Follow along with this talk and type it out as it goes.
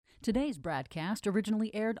Today's BradCast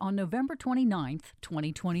originally aired on November 29th,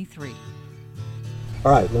 2023.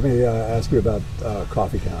 All right, let me ask you about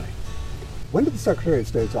Coffee County. When did the Secretary of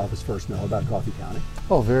State's office first know about Coffee County?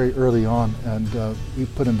 Oh, very early on, and we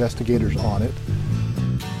put investigators on it.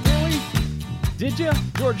 Really? Did you?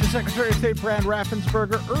 Georgia Secretary of State Brad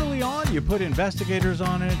Raffensperger, early on you put investigators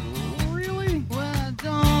on it? Really? Well, I don't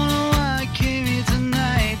know why I came here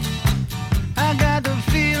tonight. I got the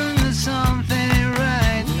feeling that something ain't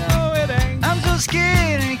right. No, it ain't. I'm so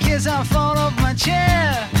scared in case I fall off my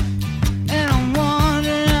chair. And I'm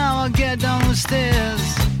wondering how I'll get down the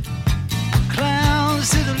stairs. Clowns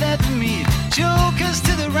to the left of me, jokers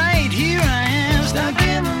to the right. Here I am, stuck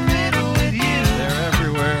in the middle with you. They're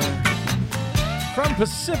everywhere. From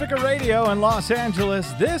Pacifica Radio in Los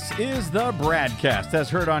Angeles, this is the BradCast, as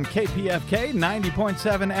heard on KPFK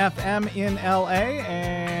 90.7 FM in LA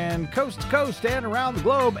and coast to coast and around the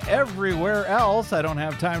globe everywhere else. I don't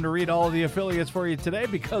have time to read all the affiliates for you today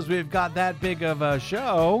because we've got that big of a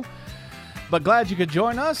show. But glad you could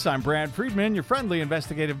join us. I'm Brad Friedman, your friendly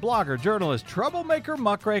investigative blogger, journalist, troublemaker,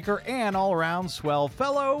 muckraker, and all-around swell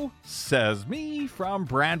fellow, says me, from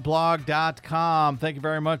bradblog.com. Thank you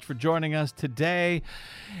very much for joining us today.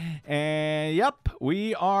 And yep,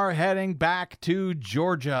 we are heading back to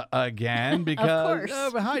Georgia again because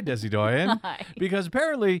hi, Desi Doyen. Hi. Because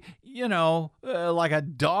apparently, like a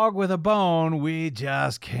dog with a bone, we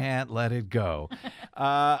just can't let it go.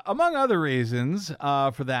 Among other reasons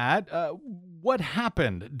for that, what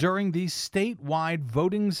happened during the statewide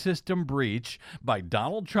voting system breach by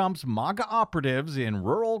Donald Trump's MAGA operatives in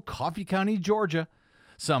rural Coffee County, Georgia,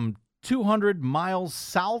 some 200 miles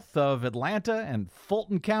south of Atlanta and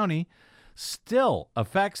Fulton County, still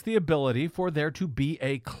affects the ability for there to be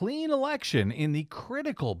a clean election in the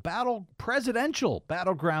critical presidential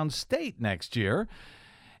battleground state next year.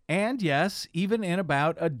 And yes, even in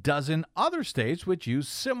about a dozen other states which use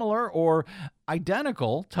similar or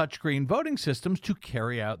identical touchscreen voting systems to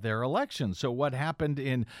carry out their elections. So what happened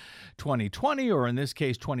in 2020, or in this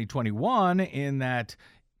case 2021, in that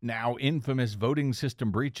now infamous voting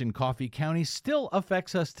system breach in Coffee County still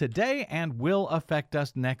affects us today and will affect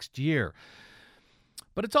us next year.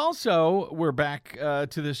 But it's also, we're back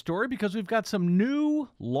to this story because we've got some new,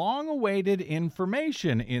 long-awaited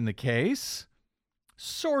information in the case.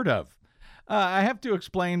 Sort of. I have to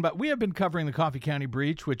explain, but we have been covering the Coffee County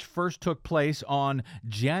breach, which first took place on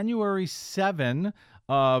January 7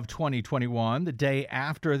 of 2021, the day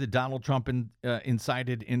after the Donald Trump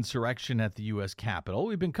incited insurrection at the U.S. Capitol.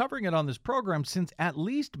 We've been covering it on this program since at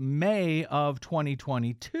least May of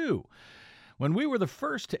 2022, when we were the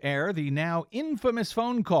first to air the now infamous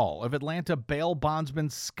phone call of Atlanta bail bondsman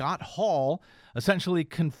Scott Hall, essentially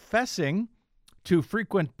confessing to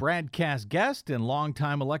frequent BradCast guest and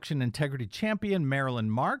longtime election integrity champion Marilyn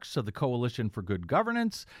Marks of the Coalition for Good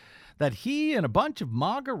Governance that he and a bunch of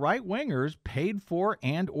MAGA right-wingers paid for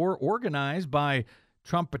and or organized by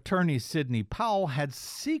Trump attorney Sidney Powell had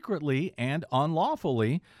secretly and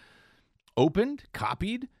unlawfully opened,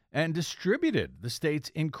 copied, and distributed the state's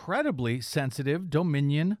incredibly sensitive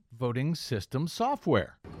Dominion voting system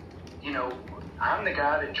software. I'm the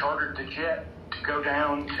guy that chartered the jet to go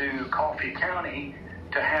down to Coffee County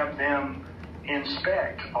to have them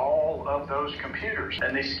inspect all of those computers.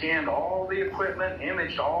 And they scanned all the equipment,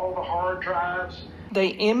 imaged all the hard drives. They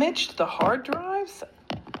imaged the hard drives?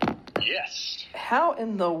 Yes. How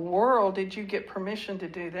in the world did you get permission to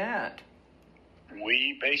do that?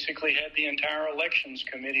 We basically had the entire elections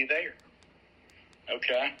committee there.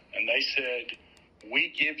 Okay? And they said,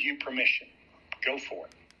 we give you permission. Go for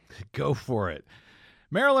it. Go for it.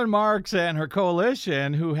 Marilyn Marks and her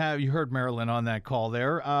coalition, you heard Marilyn on that call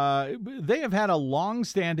there, they have had a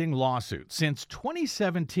long-standing lawsuit since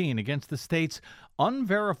 2017 against the state's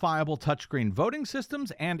unverifiable touchscreen voting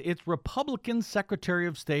systems and its Republican Secretary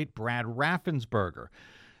of State, Brad Raffensperger.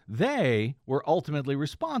 They were ultimately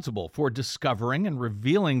responsible for discovering and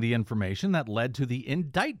revealing the information that led to the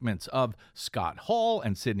indictments of Scott Hall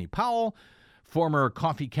and Sidney Powell, former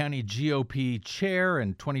Coffee County GOP chair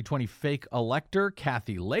and 2020 fake elector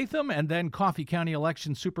Kathy Latham, and then Coffee County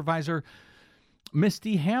election supervisor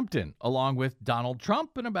Misty Hampton, along with Donald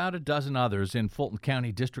Trump and about a dozen others in Fulton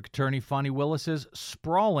County District Attorney Fonnie Willis's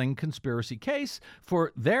sprawling conspiracy case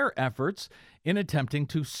for their efforts in attempting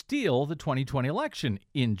to steal the 2020 election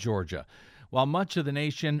in Georgia. While much of the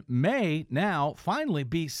nation may now finally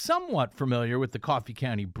be somewhat familiar with the Coffee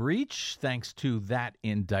County breach, thanks to that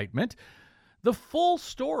indictment, the full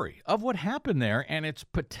story of what happened there and its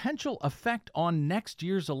potential effect on next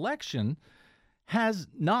year's election has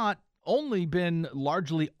not only been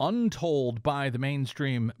largely untold by the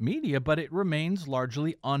mainstream media, but it remains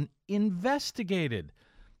largely uninvestigated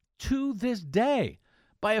to this day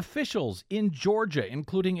by officials in Georgia,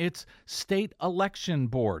 including its state election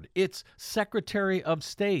board, its Secretary of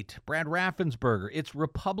State, Brad Raffensperger, its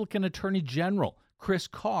Republican Attorney General, Chris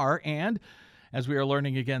Carr, and, as we are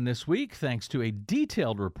learning again this week, thanks to a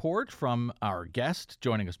detailed report from our guest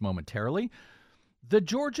joining us momentarily, the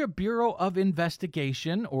Georgia Bureau of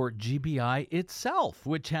Investigation, or GBI itself,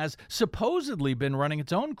 which has supposedly been running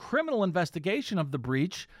its own criminal investigation of the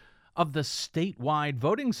breach of the statewide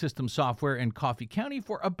voting system software in Coffee County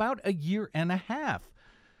for about a year and a half.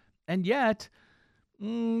 And yet,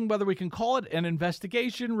 whether we can call it an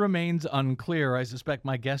investigation remains unclear. I suspect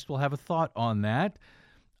my guest will have a thought on that.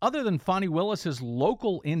 Other than Fani Willis's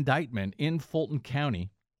local indictment in Fulton County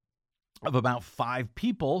of about 5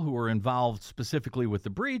 people who were involved specifically with the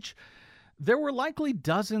breach, there were likely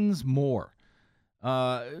dozens more.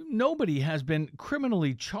 Nobody has been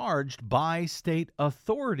criminally charged by state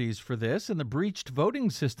authorities for this, and the breached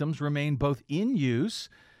voting systems remain both in use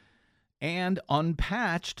and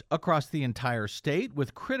unpatched across the entire state,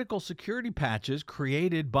 with critical security patches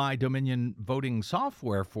created by Dominion voting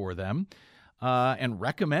software for them and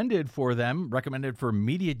recommended for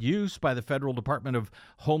immediate use by the Federal Department of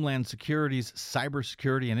Homeland Security's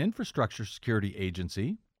Cybersecurity and Infrastructure Security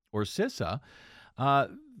Agency, or CISA.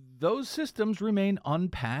 Those systems remain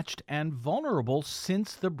unpatched and vulnerable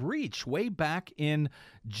since the breach way back in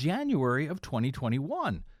January of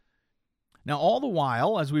 2021. Now, all the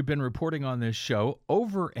while, as we've been reporting on this show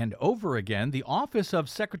over and over again, the office of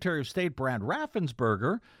Secretary of State Brad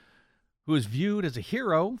Raffensperger, who is viewed as a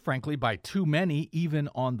hero, frankly, by too many, even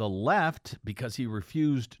on the left, because he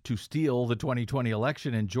refused to steal the 2020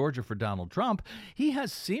 election in Georgia for Donald Trump, he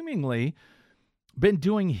has seemingly been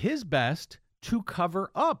doing his best to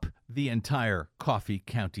cover up the entire Coffee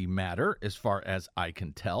County matter, as far as I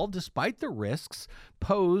can tell, despite the risks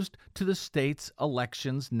posed to the state's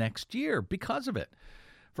elections next year because of it.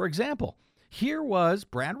 For example, here was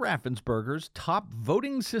Brad Raffensperger's top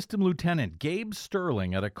voting system lieutenant, Gabe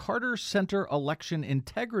Sterling, at a Carter Center election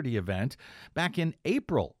integrity event back in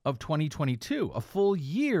April of 2022, a full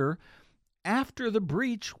year after the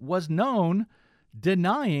breach was known,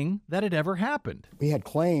 denying that it ever happened. We had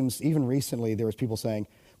claims, even recently, there was people saying,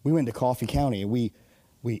 we went to Coffee County and we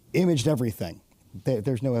imaged everything.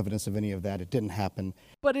 There's no evidence of any of that. It didn't happen.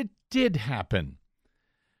 But it did happen.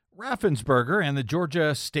 Raffensperger and the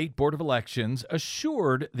Georgia State Board of Elections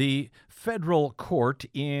assured the federal court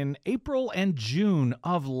in April and June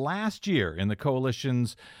of last year in the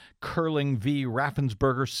coalition's Curling v.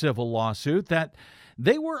 Raffensperger civil lawsuit that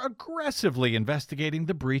they were aggressively investigating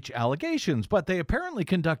the breach allegations, but they apparently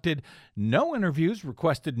conducted no interviews,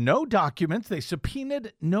 requested no documents, they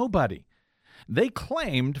subpoenaed nobody. They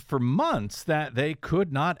claimed for months that they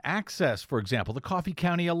could not access, for example, the Coffee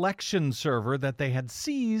County election server that they had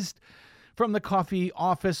seized from the Coffee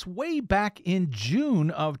office way back in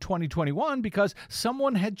June of 2021 because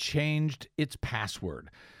someone had changed its password.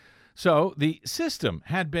 So the system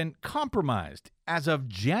had been compromised as of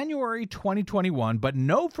January 2021, but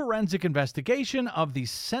no forensic investigation of the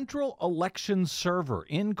central election server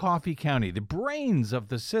in Coffee County, the brains of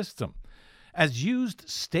the system, as used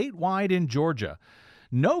statewide in Georgia.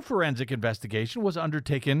 No forensic investigation was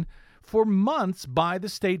undertaken for months by the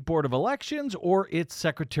State Board of Elections or its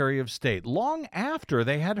Secretary of State, long after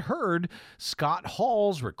they had heard Scott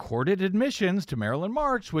Hall's recorded admissions to Marilyn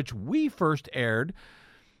Marks, which we first aired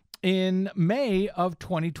in May of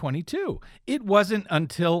 2022. It wasn't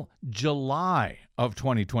until July of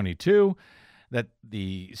 2022 that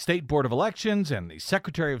the State Board of Elections and the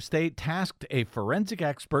Secretary of State tasked a forensic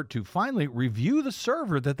expert to finally review the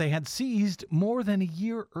server that they had seized more than a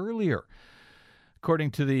year earlier.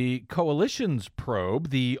 According to the coalition's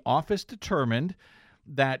probe, the office determined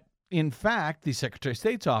that, in fact, the Secretary of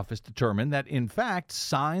State's office determined that, in fact,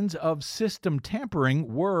 signs of system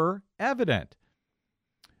tampering were evident.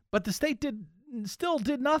 But the state still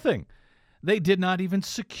did nothing. They did not even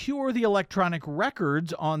secure the electronic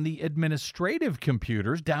records on the administrative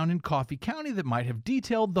computers down in Coffee County that might have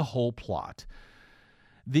detailed the whole plot.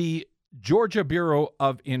 The Georgia Bureau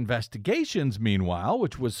of Investigations, meanwhile,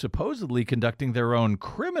 which was supposedly conducting their own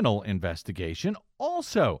criminal investigation,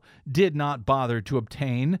 also did not bother to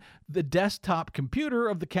obtain the desktop computer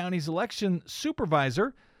of the county's election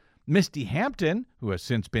supervisor, Misty Hampton, who has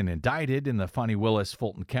since been indicted in the Fani Willis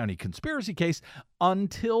Fulton County conspiracy case,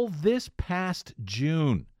 until this past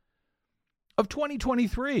June of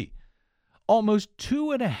 2023. Almost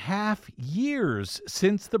 2.5 years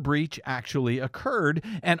since the breach actually occurred,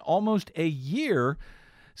 and almost a year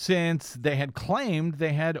since they had claimed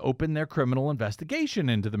they had opened their criminal investigation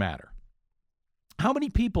into the matter. How many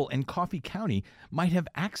people in Coffee County might have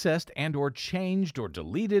accessed and or changed or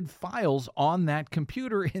deleted files on that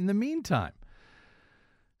computer in the meantime?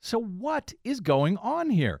 So what is going on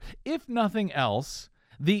here? If nothing else,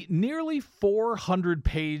 the nearly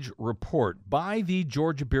 400-page report by the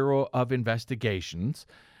Georgia Bureau of Investigations,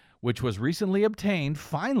 which was recently obtained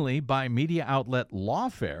finally by media outlet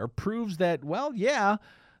Lawfare, proves that, well, yeah,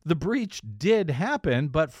 the breach did happen,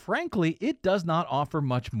 but frankly, it does not offer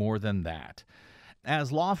much more than that. As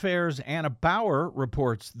Lawfare's Anna Bauer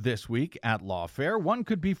reports this week at Lawfare, one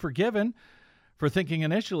could be forgiven for thinking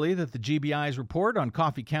initially that the GBI's report on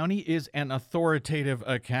Coffee County is an authoritative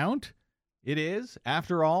account. It is,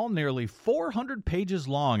 after all, nearly 400 pages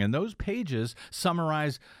long, and those pages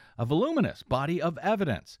summarize a voluminous body of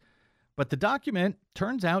evidence. But the document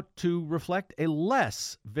turns out to reflect a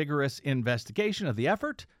less vigorous investigation of the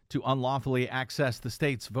effort to unlawfully access the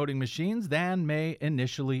state's voting machines than may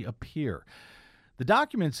initially appear. The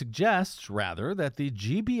document suggests, rather, that the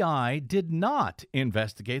GBI did not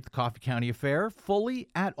investigate the Coffee County affair fully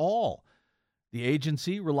at all. The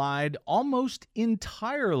agency relied almost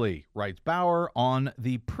entirely, writes Bauer, on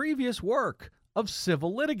the previous work of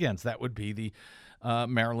civil litigants. That would be the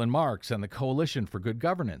Marilyn Marks and the Coalition for Good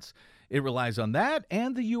Governance. It relies on that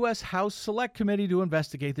and the U.S. House Select Committee to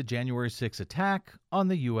investigate the January 6 attack on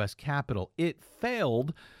the U.S. Capitol. It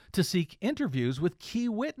failed to seek interviews with key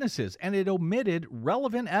witnesses, and it omitted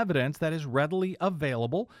relevant evidence that is readily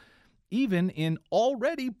available, even in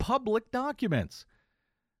already public documents.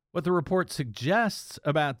 What the report suggests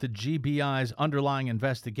about the GBI's underlying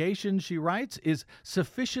investigation, she writes, is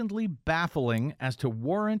sufficiently baffling as to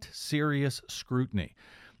warrant serious scrutiny.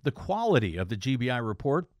 The quality of the GBI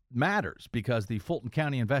report matters because the Fulton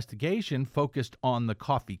County investigation focused on the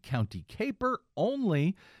Coffee County caper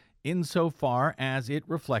only insofar as it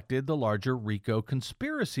reflected the larger RICO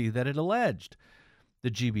conspiracy that it alleged.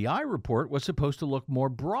 The GBI report was supposed to look more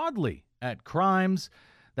broadly at crimes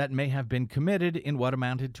that may have been committed in what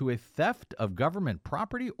amounted to a theft of government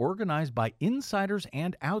property organized by insiders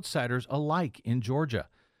and outsiders alike in Georgia.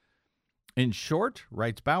 In short,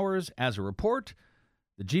 writes Bowers, as a report,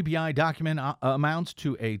 the GBI document amounts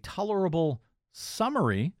to a tolerable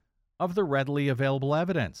summary of the readily available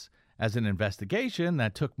evidence. As an investigation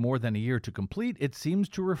that took more than a year to complete, it seems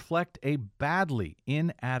to reflect a badly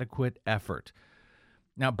inadequate effort.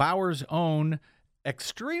 Now, Bauer's own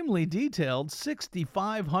extremely detailed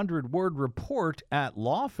 6,500-word report at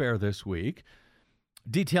Lawfare this week,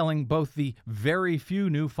 detailing both the very few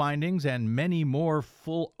new findings and many more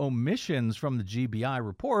full omissions from the GBI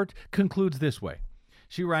report, concludes this way.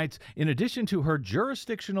 She writes, in addition to her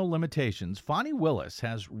jurisdictional limitations, Fani Willis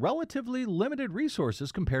has relatively limited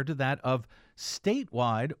resources compared to that of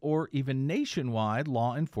statewide or even nationwide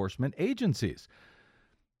law enforcement agencies.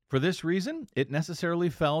 For this reason, it necessarily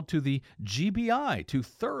fell to the GBI to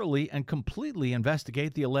thoroughly and completely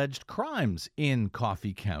investigate the alleged crimes in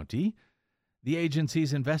Coffee County. The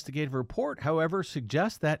agency's investigative report, however,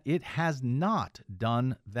 suggests that it has not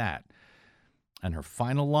done that. And her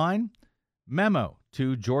final line, memo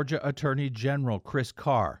to Georgia Attorney General Chris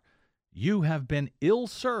Carr. You have been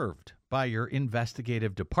ill-served by your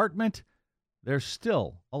investigative department. There's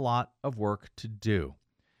still a lot of work to do.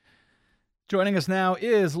 Joining us now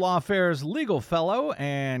is Lawfare's legal fellow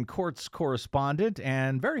and courts correspondent,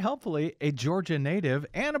 and very helpfully, a Georgia native,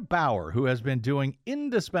 Anna Bauer, who has been doing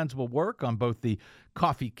indispensable work on both the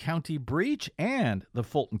Coffee County breach and the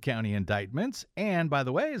Fulton County indictments. And, by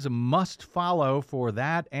the way, is a must-follow for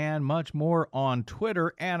that and much more on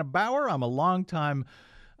Twitter. Anna Bauer, I'm a longtime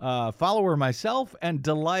follower myself and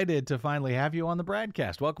delighted to finally have you on the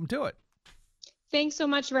BradCast. Welcome to it. Thanks so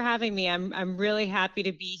much for having me. I'm really happy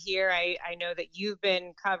to be here. I know that you've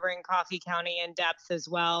been covering Coffee County in depth as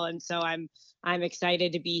well, and so I'm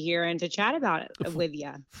excited to be here and to chat about it with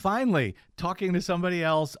you. Finally, talking to somebody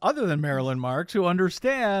else other than Marilyn Marks who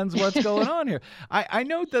understands what's going on here. I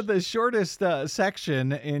note that the shortest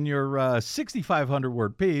section in your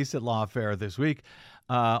 6,500-word piece at Lawfare this week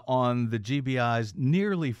on the GBI's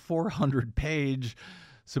nearly 400-page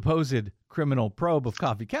supposed criminal probe of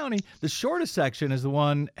Coffee County, the shortest section is the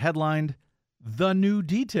one headlined The New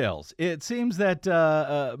Details. It seems that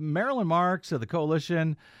Marilyn Marks of the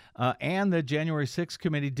Coalition and the January 6th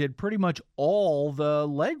committee did pretty much all the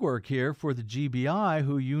legwork here for the GBI,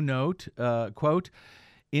 who you note, quote,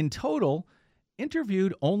 in total,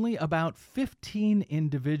 interviewed only about 15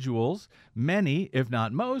 individuals. Many, if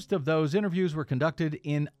not most, of those interviews were conducted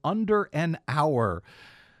in under an hour.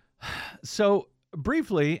 So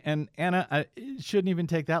briefly, and Anna, it shouldn't even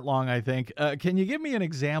take that long, I think. Can you give me an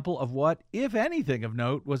example of what, if anything of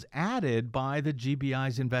note, was added by the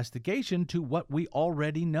GBI's investigation to what we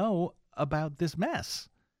already know about this mess?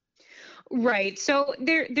 Right. So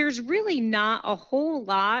there's really not a whole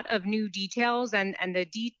lot of new details, and the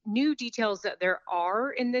new details that there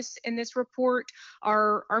are in this report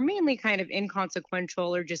are mainly kind of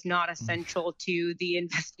inconsequential or just not essential to the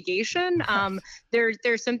investigation.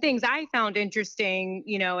 There's some things I found interesting,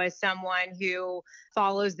 as someone who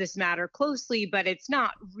follows this matter closely, but it's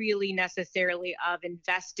not really necessarily of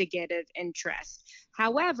investigative interest.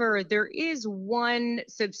 However, there is one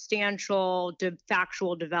substantial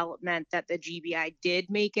factual development that the GBI did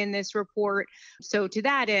make in this report. So to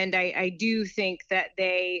that end, I do think that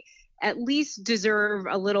they at least deserve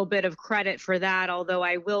a little bit of credit for that. Although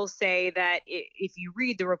I will say that if you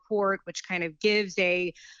read the report, which kind of gives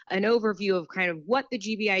an overview of kind of what the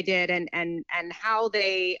GBI did and how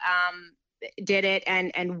they did it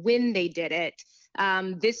and when they did it,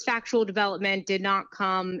 this factual development did not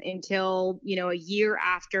come until, a year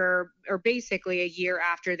after, or basically a year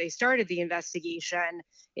after they started the investigation.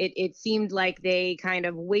 It seemed like they kind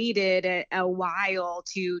of waited a while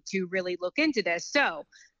to really look into this. So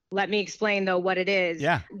let me explain, though, what it is.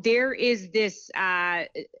 Yeah. There is this,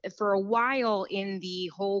 for a while in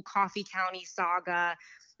the whole Coffee County saga,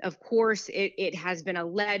 of course, it has been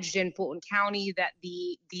alleged in Fulton County that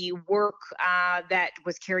the work that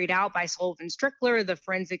was carried out by Sullivan Strickler, the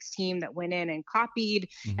forensics team that went in and copied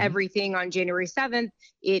everything on January 7th,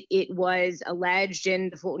 it was alleged in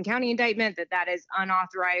the Fulton County indictment that is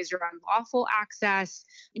unauthorized or unlawful access.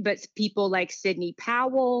 But people like Sidney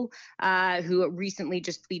Powell, who recently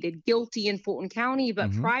just pleaded guilty in Fulton County,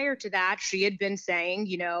 but prior to that, she had been saying,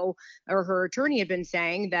 or her attorney had been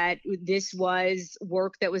saying that this was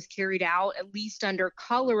work that was carried out at least under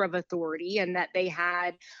color of authority, and that they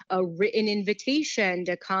had a written invitation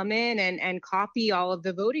to come in and copy all of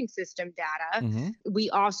the voting system data. We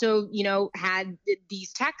also, had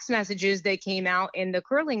these text messages that came out in the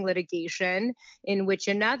curling litigation, in which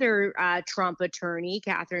another Trump attorney,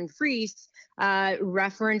 Catherine Freese,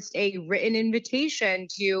 referenced a written invitation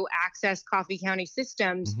to access Coffee County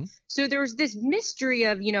systems. So there's this mystery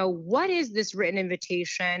of, what is this written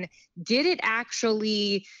invitation? Did it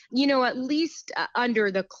actually, at least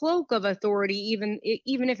under the cloak of authority,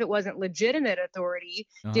 even if it wasn't legitimate authority,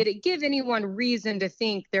 did it give anyone reason to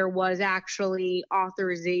think there was actually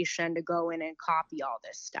authorization to go in and copy all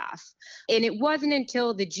this stuff? And it wasn't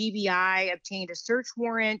until the GBI obtained a search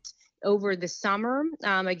warrant over the summer,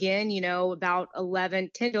 again, about 10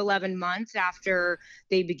 to 11 months after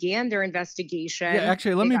they began their investigation. Yeah,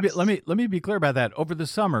 actually, let me be clear about that. Over the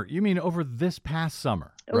summer, you mean over this past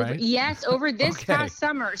summer, right? Yes, over this past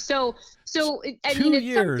summer. So 2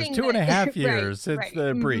 years, 2.5 years since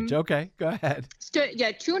the breach. Okay, go ahead. So,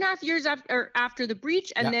 2.5 years after the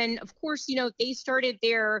breach, and then of course, they started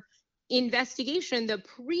their investigation the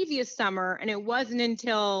previous summer, and it wasn't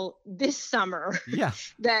until this summer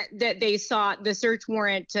that they sought the search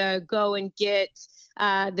warrant to go and get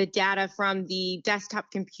the data from the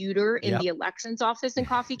desktop computer in the elections office in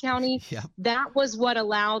Coffee County. That was what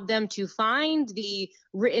allowed them to find the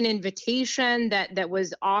written invitation that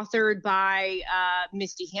was authored by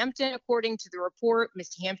Misty Hampton, according to the report.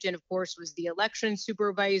 Misty Hampton, of course, was the election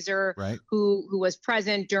supervisor who was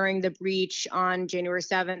present during the breach on January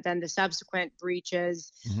 7th and the subsequent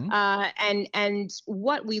breaches. And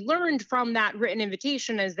what we learned from that written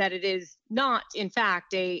invitation is that it is not, in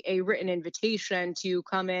fact, a written invitation to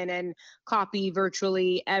come in and copy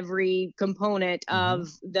virtually every component of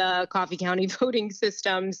the Coffee County voting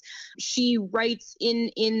systems. She writes in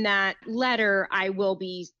that letter, I will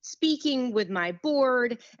be speaking with my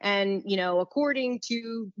board, and, according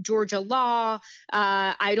to Georgia law,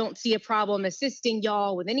 I don't see a problem assisting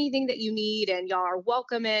y'all with anything that you need, and y'all are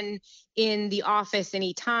welcome in the office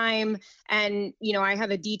anytime. And, I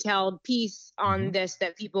have a detailed piece on this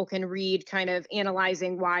that people can read, kind of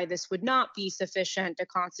analyzing why this would not be sufficient to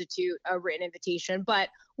constitute a written invitation. But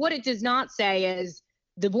what it does not say is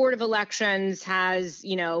the Board of Elections has,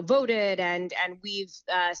 voted, and we've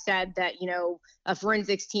said that, a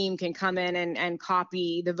forensics team can come in and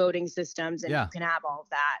copy the voting systems, and you can have all of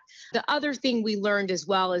that. The other thing we learned as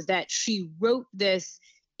well is that she wrote this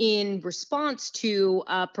in response to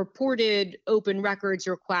a purported open records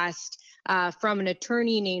request from an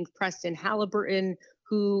attorney named Preston Halliburton,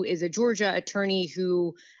 who is a Georgia attorney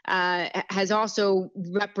who has also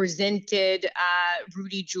represented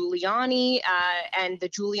Rudy Giuliani and the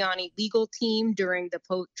Giuliani legal team during the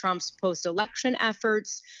Trump's post-election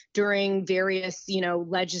efforts, during various,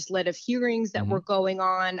 legislative hearings that were going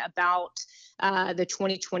on about the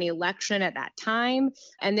 2020 election at that time.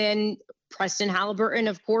 And then Preston Halliburton,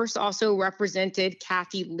 of course, also represented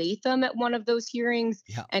Kathy Latham at one of those hearings.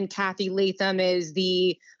 Yeah. And Kathy Latham is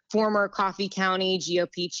the former Coffee County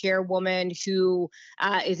GOP chairwoman who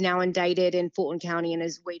is now indicted in Fulton County and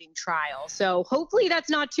is waiting trial. So hopefully that's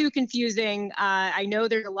not too confusing. I know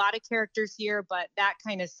there's a lot of characters here, but that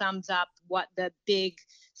kind of sums up what the big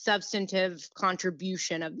substantive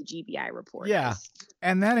contribution of the GBI report is.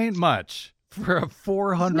 And that ain't much for a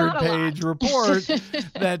 400-page report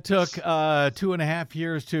that took 2.5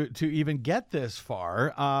 years to even get this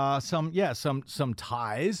far. Some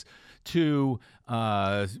ties to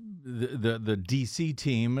the DC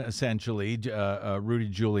team, essentially, Rudy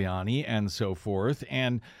Giuliani and so forth,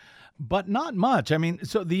 but not much. I mean,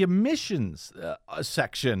 so the omissions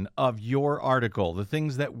section of your article, the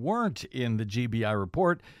things that weren't in the GBI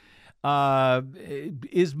report,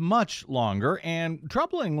 is much longer. And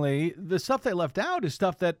troublingly, the stuff they left out is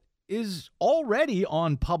stuff that is already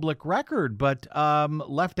on public record, but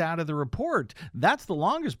left out of the report. That's the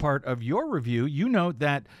longest part of your review. You note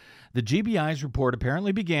that the GBI's report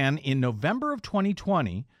apparently began in November of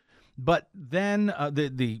 2020, but then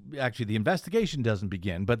the investigation doesn't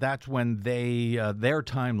begin, but that's when their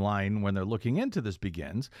timeline when they're looking into this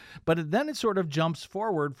begins. But then it sort of jumps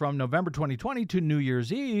forward from November 2020 to New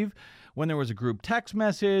Year's Eve, when there was a group text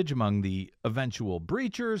message among the eventual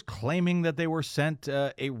breachers claiming that they were sent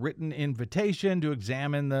a written invitation to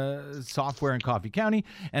examine the software in Coffee County.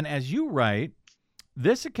 And as you write,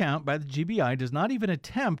 this account by the GBI does not even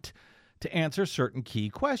attempt to answer certain key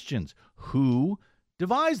questions. Who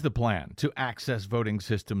devised the plan to access voting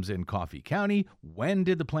systems in Coffee County? When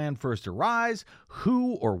did the plan first arise?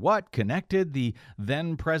 Who or what connected the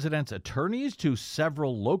then president's attorneys to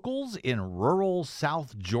several locals in rural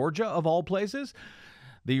South Georgia, of all places?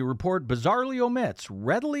 The report bizarrely omits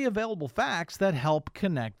readily available facts that help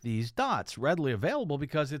connect these dots. Readily available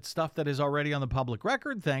because it's stuff that is already on the public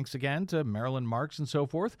record, thanks again to Marilyn Marks and so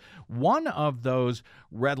forth. One of those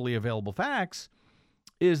readily available facts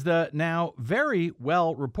is the now very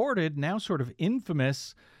well reported, now sort of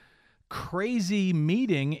infamous, crazy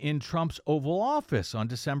meeting in Trump's Oval Office on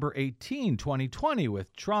December 18, 2020,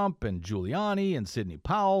 with Trump and Giuliani and Sidney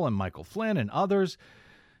Powell and Michael Flynn and others,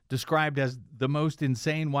 described as the most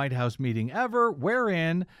insane White House meeting ever,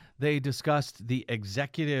 wherein they discussed the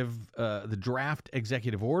draft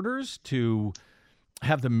executive orders to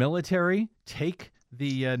have the military take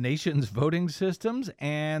the nation's voting systems,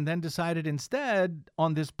 and then decided instead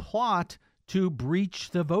on this plot to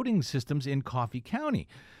breach the voting systems in Coffee County.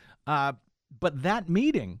 But that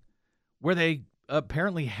meeting where they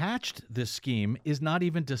apparently hatched this scheme is not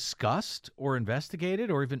even discussed or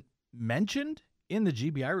investigated or even mentioned in the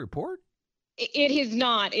GBI report? It is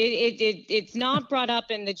not. It's not brought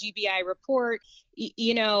up in the GBI report.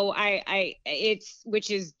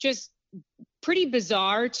 Which is just pretty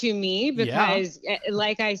bizarre to me because,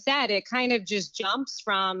 like I said, it kind of just jumps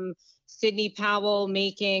from Sidney Powell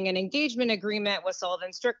making an engagement agreement with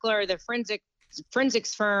Sullivan Strickler, the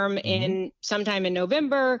forensics firm, in sometime in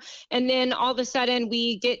November, and then all of a sudden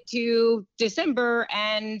we get to December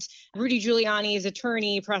and Rudy Giuliani's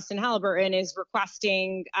attorney Preston Halliburton is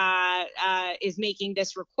making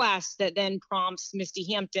this request that then prompts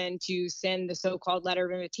Misty Hampton to send the so-called letter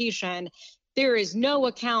of invitation. There is no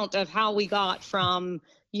account of how we got from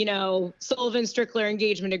Sullivan Strickler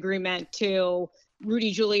engagement agreement to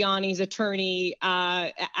Rudy Giuliani's attorney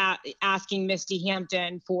asking Misty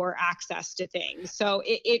Hampton for access to things. So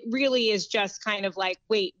it really is just kind of like,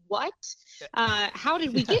 wait, what? How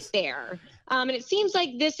did we get there? And it seems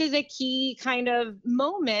like this is a key kind of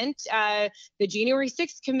moment. The January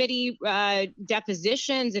 6th committee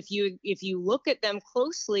depositions, if you look at them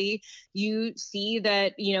closely, you see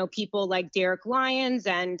that, people like Derek Lyons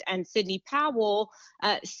and Sidney Powell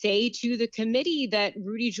say to the committee that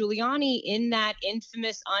Rudy Giuliani, in that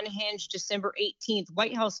infamous unhinged December 18th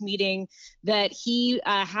White House meeting, that he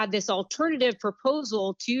had this alternative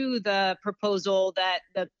proposal to the proposal that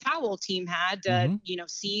the Powell team had to,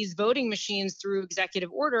 seize voting machines machines through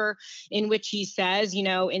executive order, in which he says,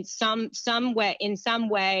 in some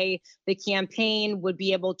way, the campaign would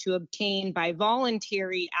be able to obtain by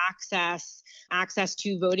voluntary access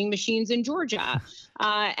to voting machines in Georgia.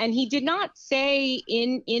 And he did not say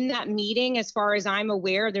in that meeting, as far as I'm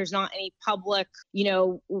aware, there's not any public,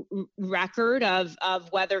 record of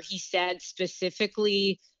whether he said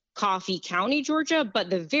specifically Coffee County, Georgia. But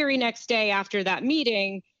the very next day after that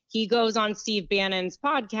meeting, he goes on Steve Bannon's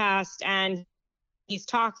podcast and he's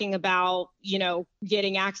talking about,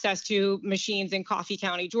 getting access to machines in Coffee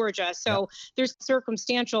County, Georgia. So there's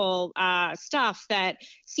circumstantial stuff that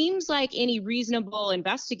seems like any reasonable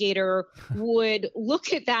investigator would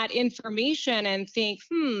look at that information and think,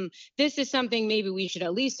 this is something maybe we should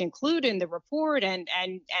at least include in the report and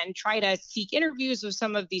try to seek interviews with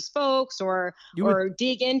some of these folks or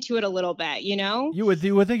dig into it a little bit, You would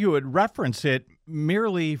think you would reference it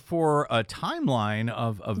merely for a timeline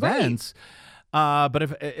of events. Right. But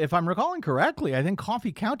if I'm recalling correctly, I think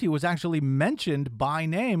Coffee County was actually mentioned by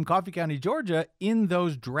name, Coffee County, Georgia, in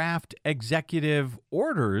those draft executive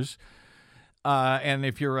orders. And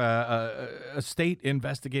if you're a state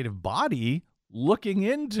investigative body looking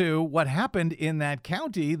into what happened in that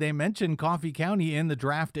county, they mention Coffee County in the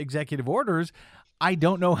draft executive orders. I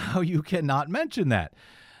don't know how you cannot mention that.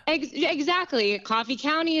 Exactly. Coffee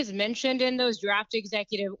County is mentioned in those draft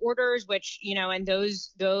executive orders, which, and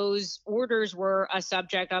those orders were a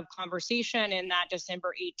subject of conversation in that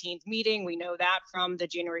December 18th meeting. We know that from the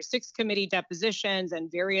January 6th committee depositions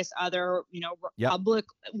and various other, public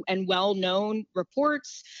and well-known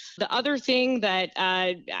reports. The other thing that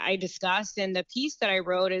I discussed in the piece that I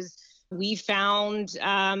wrote is we found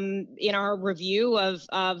in our review of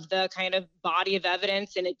the kind of body of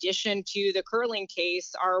evidence, in addition to the curling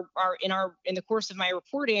case, in the course of my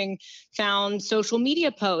reporting, found social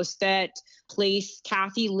media posts that placed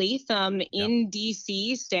Kathy Latham in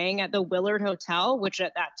D.C., staying at the Willard Hotel, which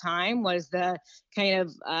at that time was the kind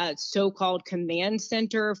of so-called command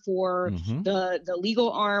center for the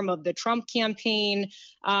legal arm of the Trump campaign.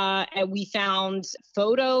 And we found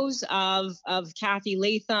photos of Kathy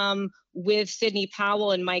Latham with Sidney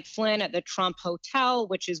Powell and Mike Flynn at the Trump Hotel,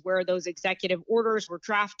 which is where those executive orders were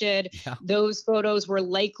drafted. Yeah. Those photos were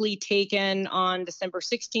likely taken on December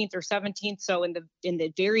 16th or 17th, so in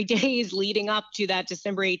the very days leading up to that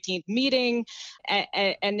December 18th meeting.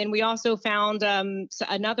 And then we also found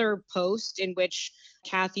another post in which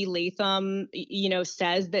Kathy Latham,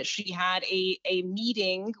 says that she had a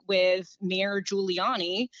meeting with Mayor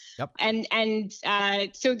Giuliani. Yep. And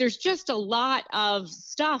so there's just a lot of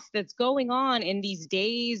stuff that's going on in these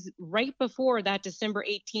days right before that December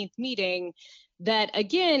 18th meeting that,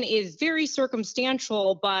 again, is very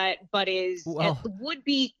circumstantial, but would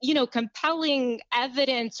be, compelling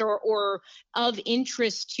evidence or of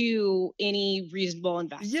interest to any reasonable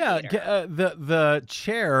investigator. Yeah, the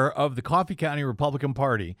chair of the Coffee County Republican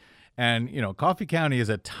Party, and, Coffee County is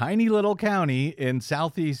a tiny little county in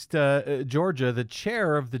southeast Georgia. The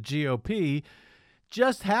chair of the GOP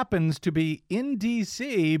just happens to be in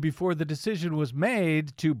D.C. before the decision was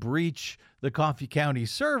made to breach the Coffee County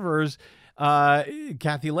servers.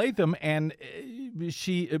 Kathy Latham, and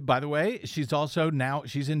she, by the way, she's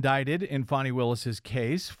indicted in Fonnie Willis's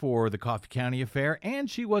case for the Coffee County affair, and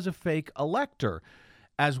she was a fake elector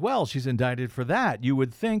as well. She's indicted for that. You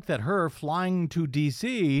would think that her flying to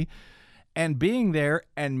D.C. and being there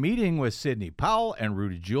and meeting with Sidney Powell and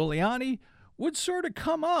Rudy Giuliani would sort of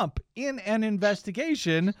come up in an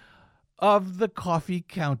investigation of the Coffee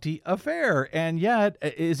County affair. And yet,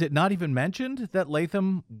 is it not even mentioned that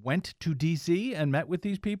Latham went to D.C. and met with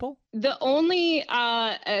these people? The only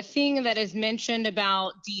thing that is mentioned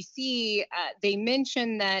about D.C., they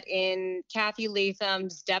mentioned that in Kathy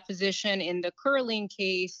Latham's deposition in the curling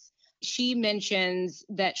case, she mentions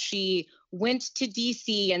that she went to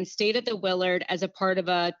D.C. and stayed at the Willard as a part of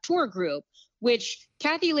a tour group, which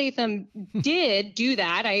Kathy Latham did do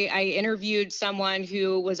that. I interviewed someone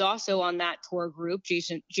who was also on that tour group,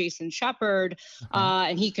 Jason Shepard,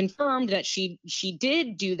 and he confirmed that she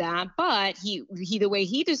did do that. But he the way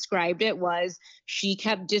he described it was she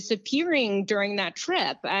kept disappearing during that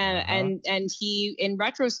trip, and he, in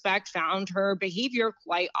retrospect, found her behavior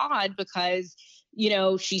quite odd because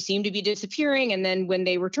she seemed to be disappearing, and then when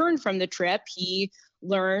they returned from the trip, he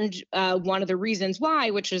learned one of the reasons why,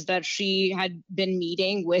 which is that she had been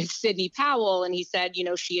meeting with Sidney Powell, and he said,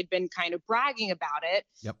 she had been kind of bragging about it.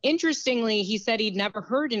 Yep. Interestingly, he said he'd never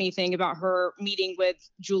heard anything about her meeting with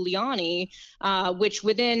Giuliani, which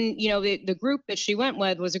within, the group that she went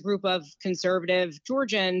with was a group of conservative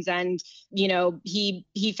Georgians, and,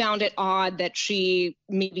 he found it odd that she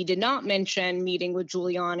maybe did not mention meeting with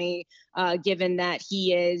Giuliani given that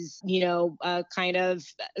he is, a kind of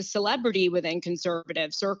a celebrity within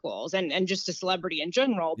conservative circles and just a celebrity in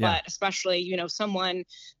general, but especially, someone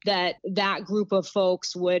that group of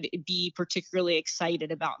folks would be particularly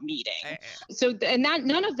excited about meeting. So, and that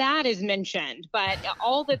none of that is mentioned, but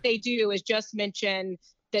all that they do is just mention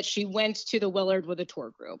that she went to the Willard with a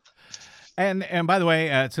tour group. And by the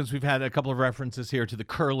way, since we've had a couple of references here to the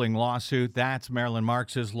curling lawsuit, that's Marilyn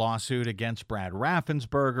Marks's lawsuit against Brad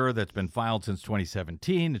Raffensperger that's been filed since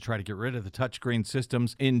 2017 to try to get rid of the touchscreen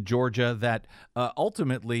systems in Georgia. That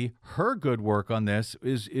ultimately her good work on this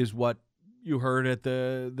is what you heard at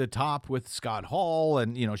the top with Scott Hall.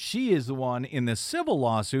 And, she is the one in this civil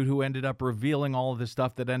lawsuit who ended up revealing all of this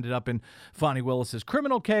stuff that ended up in Fonnie Willis's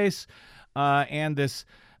criminal case and this,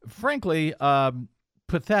 frankly,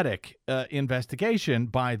 pathetic investigation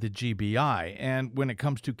by the GBI. And when it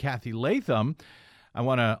comes to Kathy Latham, I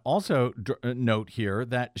want to also note here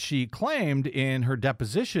that she claimed in her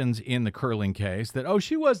depositions in the curling case that,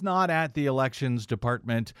 she was not at the elections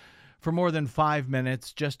department for more than 5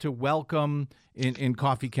 minutes just to welcome in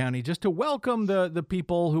Coffee County, just to welcome the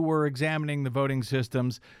people who were examining the voting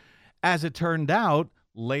systems. As it turned out,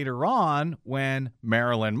 later on, when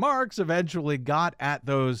Marilyn Marks eventually got at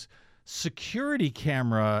those security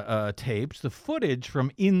camera tapes, the footage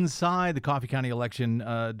from inside the Coffee County election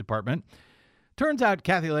department, turns out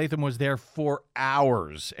Kathy Latham was there for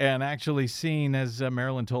hours and actually seen, as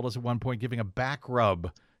Marilyn told us at one point, giving a back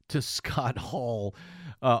rub to Scott Hall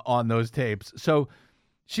on those tapes. So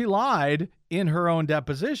she lied in her own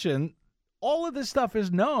deposition. All of this stuff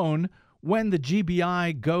is known when the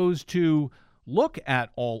GBI goes to look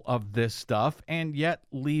at all of this stuff and yet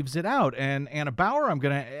leaves it out. And Anna Bauer, I'm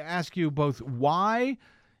going to ask you both why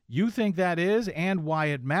you think that is and why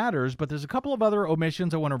it matters. But there's a couple of other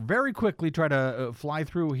omissions I want to very quickly try to fly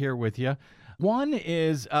through here with you. One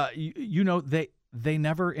is, they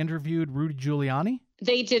never interviewed Rudy Giuliani.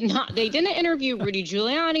 They did not. They didn't interview Rudy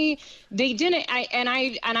Giuliani. They didn't.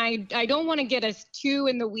 I don't want to get us too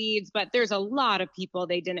in the weeds, but there's a lot of people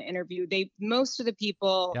they didn't interview. Most of the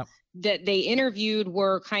people that they interviewed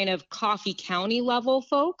were kind of Coffee County level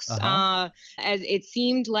folks. As it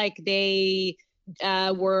seemed like they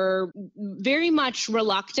were very much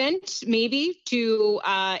reluctant maybe to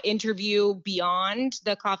interview beyond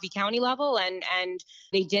the Coffee County level, and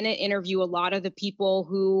they didn't interview a lot of the people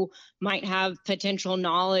who might have potential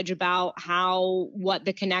knowledge about what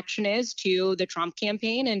the connection is to the Trump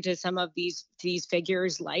campaign and to some of these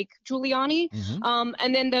figures like Giuliani.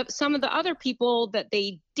 And then some of the other people that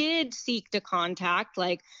they did seek to contact,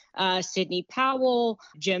 like Sidney Powell,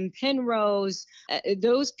 Jim Penrose,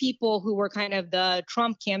 those people who were kind of the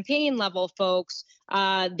Trump campaign level folks,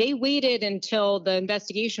 they waited until the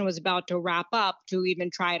investigation was about to wrap up to even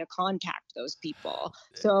try to contact those people.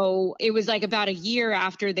 So it was like about a year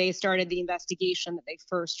after they started the investigation that they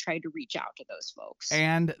first tried to reach out to those folks.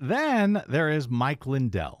 And then there is Mike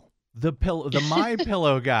Lindell, the My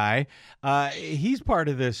Pillow guy. He's part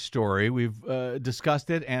of this story. We've discussed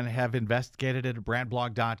it and have investigated it at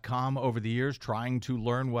bradblog.com over the years, trying to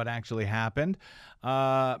learn what actually happened.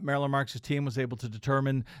 Marilyn Marks' team was able to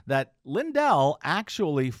determine that Lindell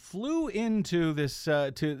actually flew into this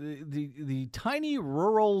to the tiny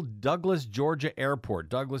rural Douglas, Georgia airport.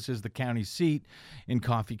 Douglas is the county seat in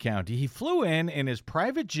Coffee County. He flew in his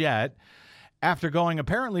private jet after going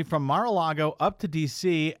apparently from Mar-a-Lago up to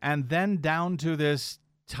D.C. and then down to this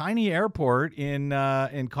tiny airport in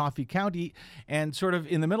Coffee County. And sort of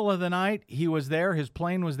in the middle of the night, he was there. His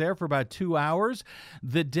plane was there for about 2 hours.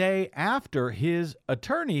 The day after, his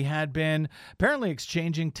attorney had been apparently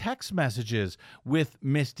exchanging text messages with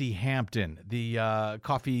Misty Hampton, the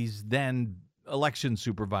Coffee's then election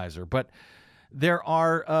supervisor. But there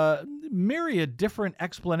are myriad different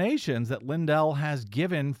explanations that Lindell has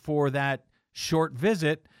given for that short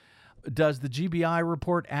visit. Does the GBI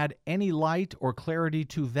report add any light or clarity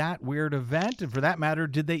to that weird event? And for that matter,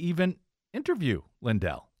 did they even interview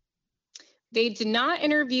Lindell? They did not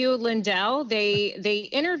interview Lindell. They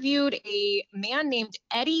interviewed a man named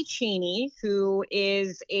Eddie Cheney, who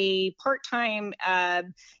is a part-time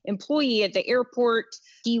employee at the airport.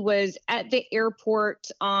 He was at the airport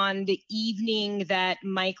on the evening that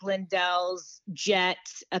Mike Lindell's jet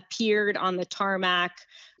appeared on the tarmac.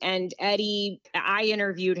 And Eddie, I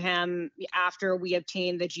interviewed him after we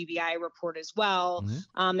obtained the GBI report as well.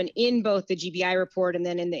 And in both the GBI report and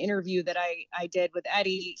then in the interview that I did with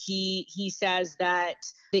Eddie, he says that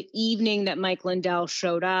the evening that Mike Lindell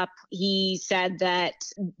showed up, he said that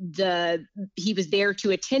he was there to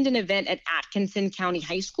attend an event at Atkinson County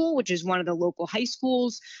High School, which is one of the local high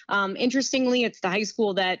schools. Interestingly, it's the high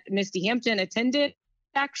school that Misty Hampton attended.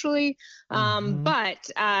 actually. But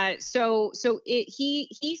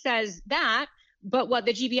he says that. But what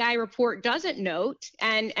the GBI report doesn't note,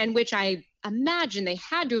 and which I imagine they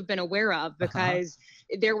had to have been aware of, because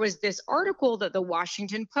there was this article that the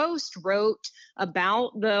Washington Post wrote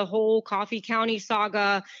about the whole Coffee County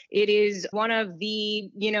saga. It is one of the,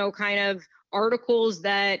 kind of articles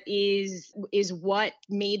that is what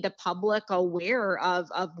made the public aware of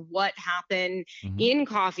what happened in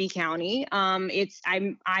Coffee County.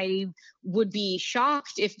 I would be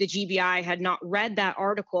shocked if the GBI had not read that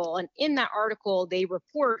article. And in that article, they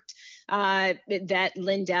report that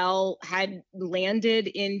Lindell had landed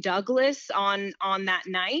in Douglas on that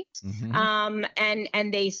night.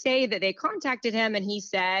 And they say that they contacted him and he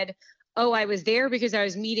said, "Oh, I was there because I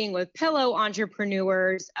was meeting with pillow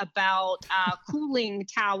entrepreneurs about cooling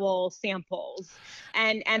towel samples."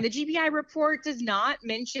 And the GBI report does not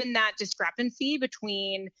mention that discrepancy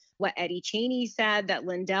between what Eddie Cheney said that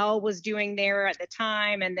Lindell was doing there at the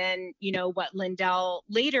time, and then, what Lindell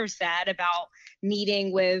later said about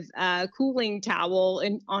meeting with cooling towel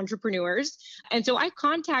and entrepreneurs. And so I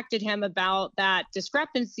contacted him about that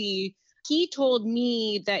discrepancy. He told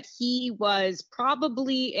me that he was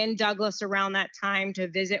probably in Douglas around that time to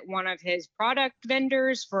visit one of his product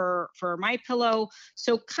vendors for MyPillow.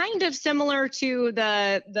 So kind of similar to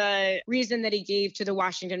the reason that he gave to the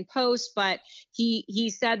Washington Post, but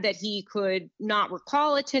he said that he could not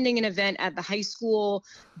recall attending an event at the high school,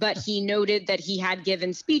 but he noted that he had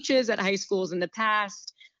given speeches at high schools in the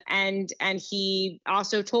past. And he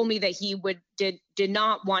also told me that he did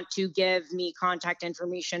not want to give me contact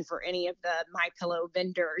information for any of the MyPillow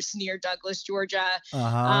vendors near Douglas, Georgia.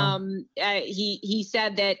 He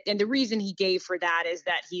said that, and the reason he gave for that is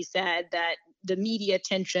that he said that the media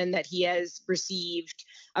attention that he has received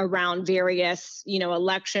around various,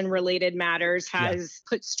 election-related matters has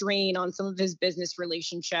put strain on some of his business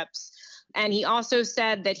relationships. And he also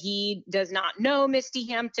said that he does not know Misty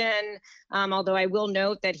Hampton, although I will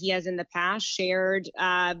note that he has in the past shared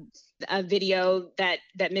a video that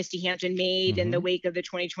Misty Hampton made in the wake of the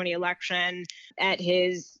 2020 election at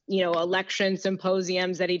his, election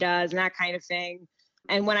symposiums that he does and that kind of thing.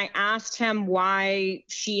 And when I asked him why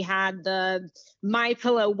she had the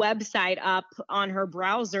MyPillow website up on her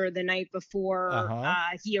browser the night before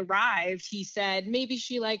he arrived, he said, maybe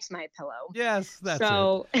she likes MyPillow. Yes, that's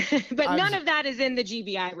it. But none of that is in the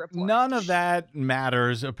GBI report. None of that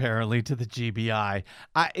matters, apparently, to the GBI.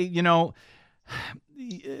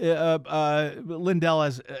 Lindell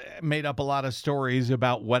has made up a lot of stories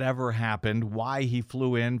about whatever happened, why he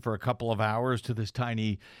flew in for a couple of hours to this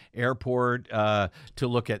tiny airport to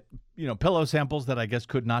look at, pillow samples that I guess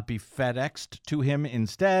could not be FedExed to him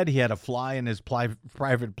instead. He had to fly in his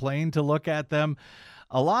private plane to look at them.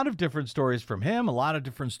 A lot of different stories from him, a lot of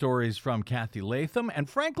different stories from Kathy Latham, and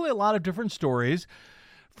frankly, a lot of different stories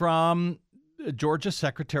from Georgia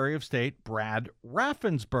Secretary of State Brad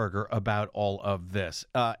Raffensperger about all of this.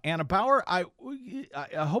 Anna Bauer, I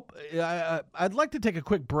hope I'd like to take a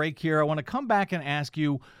quick break here. I want to come back and ask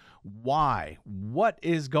you why. What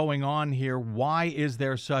is going on here? Why is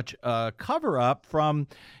there such a cover-up from,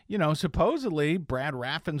 supposedly Brad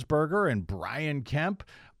Raffensperger and Brian Kemp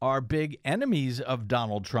are big enemies of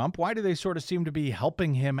Donald Trump? Why do they sort of seem to be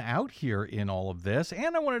helping him out here in all of this?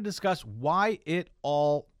 And I want to discuss why it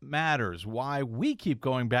all matters, why we keep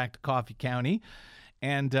going back to Coffee County,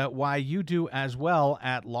 and why you do as well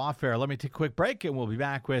at Lawfare. Let me take a quick break, and we'll be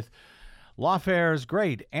back with Lawfare's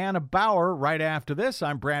great Anna Bauer right after this.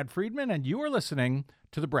 I'm Brad Friedman, and you are listening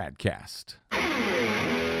to the BradCast.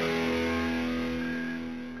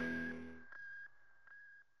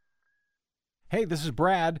 Hey, this is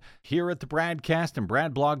Brad. Here at the BradCast and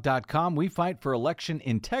BradBlog.com, we fight for election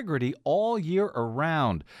integrity all year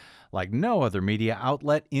around, like no other media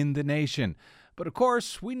outlet in the nation. But of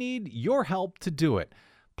course, we need your help to do it.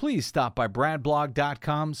 Please stop by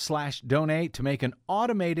BradBlog.com/donate to make an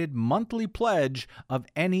automated monthly pledge of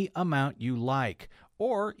any amount you like,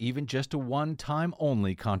 or even just a one-time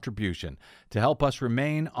only contribution to help us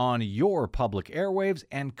remain on your public airwaves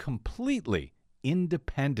and completely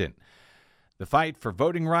independent. The fight for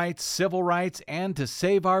voting rights, civil rights, and to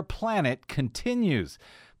save our planet continues.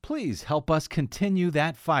 Please help us continue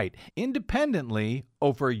that fight independently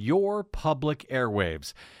over your public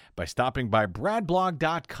airwaves by stopping by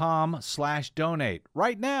BradBlog.com/donate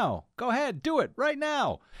right now. Go ahead, do it right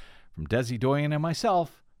now. From Desi Doyen and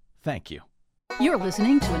myself, thank you. You're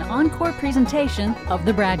listening to an encore presentation of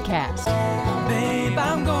the BradCast. Babe,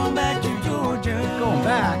 I'm going back to Georgia. Going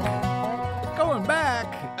back.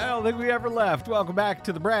 don't think we ever left. Welcome back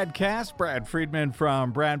to the BradCast. Brad Friedman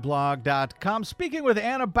from BradBlog.com. Speaking with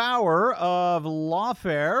Anna Bauer of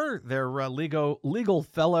Lawfare, their legal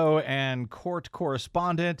fellow and court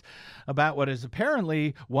correspondent, about what is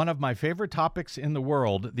apparently one of my favorite topics in the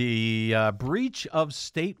world, the breach of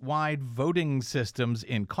statewide voting systems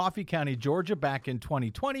in Coffee County, Georgia, back in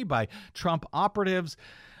 2020 by Trump operatives.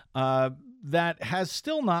 That has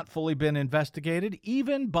still not fully been investigated,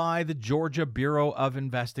 even by the Georgia Bureau of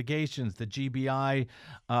Investigations. The GBI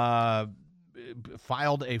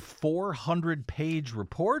filed a 400-page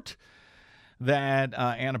report that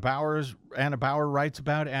Anna Bauer writes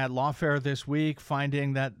about at Lawfare this week,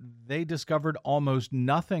 finding that they discovered almost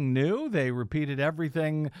nothing new. They repeated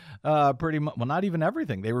everything pretty much. Well, not even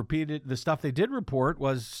everything. They repeated the stuff they did report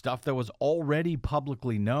was stuff that was already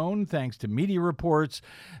publicly known, thanks to media reports,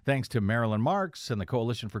 thanks to Marilyn Marks and the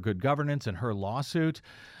Coalition for Good Governance and her lawsuit.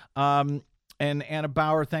 And Anna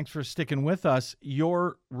Bauer, thanks for sticking with us.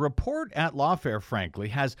 Your report at Lawfare, frankly,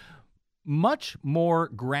 has much more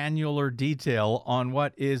granular detail on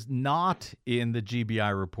what is not in the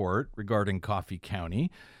GBI report regarding Coffee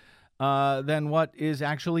County than what is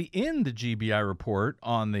actually in the GBI report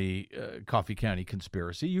on the Coffee County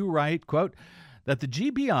conspiracy. You write, quote, that the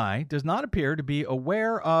GBI does not appear to be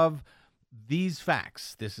aware of these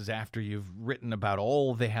facts. This is after you've written about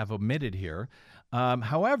all they have omitted here.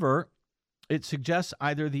 However, it suggests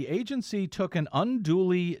either the agency took an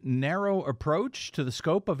unduly narrow approach to the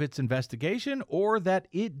scope of its investigation or that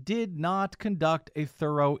it did not conduct a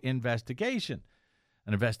thorough investigation.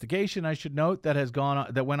 An investigation, I should note,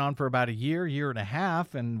 that went on for about a year and a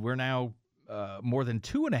half, and we're now more than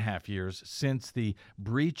 2.5 years since the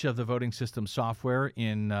breach of the voting system software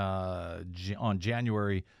on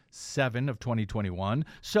January 7 of 2021.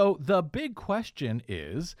 So the big question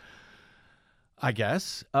is, I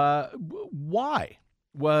guess, why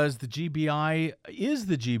is the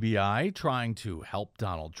GBI trying to help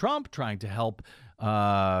Donald Trump, trying to help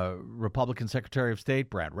Republican Secretary of State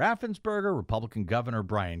Brad Raffensperger, Republican Governor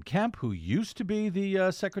Brian Kemp, who used to be the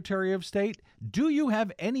Secretary of State? Do you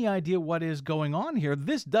have any idea what is going on here?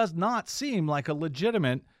 This does not seem like a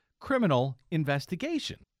legitimate criminal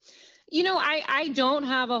investigation. You know, I don't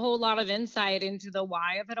have a whole lot of insight into the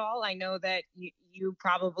why of it all. I know that you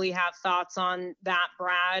probably have thoughts on that,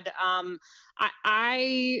 Brad. I'm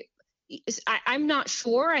not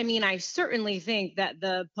sure. I mean, I certainly think that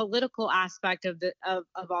the political aspect of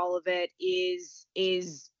all of it is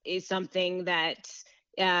something that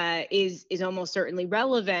is almost certainly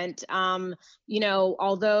relevant. You know,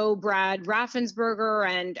 although Brad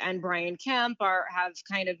Raffensperger and Brian Kemp have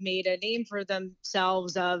kind of made a name for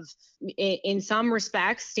themselves of, in some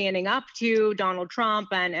respects, standing up to Donald Trump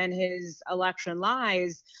and his election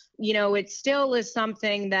lies, you know, it still is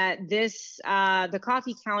something that the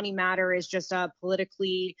Coffee County matter is just a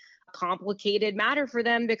politically complicated matter for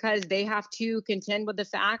them, because they have to contend with the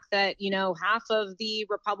fact that, you know, half of the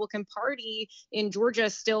Republican Party in Georgia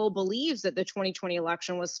still believes that the 2020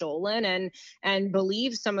 election was stolen and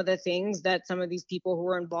believes some of the things that some of these people who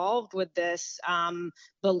were involved with this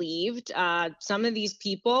believed. Some of these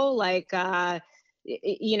people, like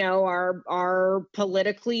you know, are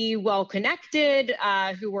politically well connected,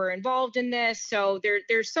 who were involved in this. So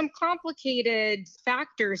there's some complicated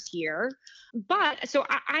factors here. But so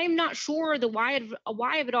I'm not sure the why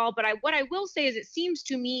of it all. But what I will say is, it seems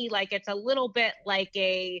to me like it's a little bit like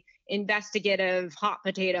a investigative hot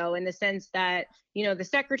potato, in the sense that, you know, the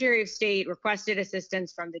Secretary of State requested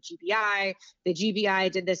assistance from the GBI. The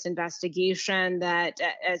GBI did this investigation that,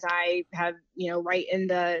 as I have, you know, write in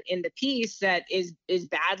the piece, that is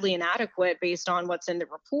badly inadequate based on what's in the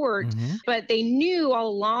report. Mm-hmm. But they knew all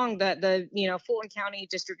along that the, you know, Fulton County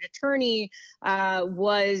District Attorney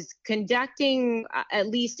was conducting, at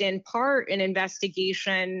least in part, an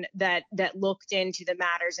investigation that looked into the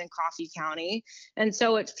matters in Coffee County. And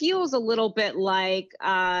so it feels a little bit like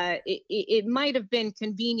it might have been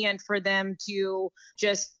convenient for them to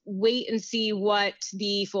just wait and see what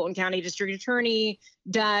the Fulton County District Attorney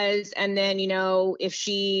does. And then, you know, if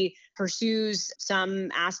she pursues some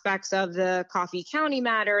aspects of the Coffee County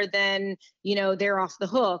matter, then, you know, they're off the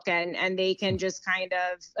hook and they can just kind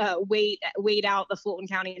of wait out the Fulton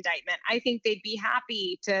County indictment. I think they'd be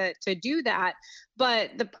happy to do that.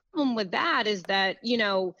 But the problem with that is that, you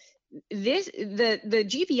know, the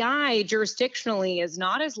GBI jurisdictionally is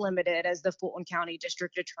not as limited as the Fulton County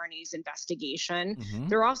District Attorney's investigation. Mm-hmm.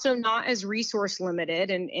 They're also not as resource limited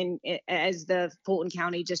as the Fulton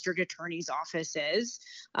County District Attorney's office is.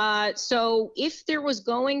 So if there was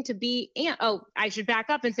going to be, I should back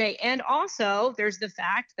up and say, and also there's the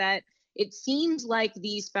fact that, it seems like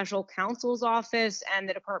the special counsel's office and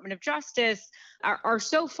the Department of Justice are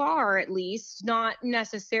so far, at least, not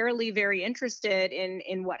necessarily very interested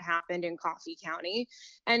in what happened in Coffee County.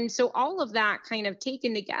 And so all of that kind of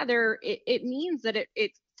taken together, it means that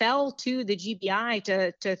it fell to the GBI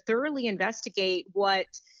to thoroughly investigate what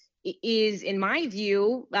is, in my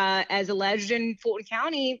view, as alleged in Fulton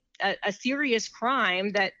County, a serious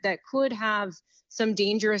crime that could have some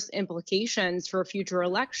dangerous implications for future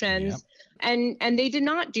elections. Yep. And they did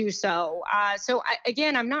not do so.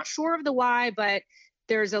 Again, I'm not sure of the why, but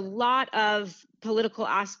there's a lot of political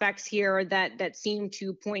aspects here that seem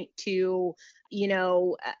to point to,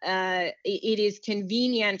 it is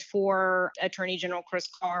convenient for Attorney General Chris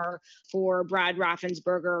Carr, for Brad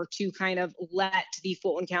Raffensperger to kind of let the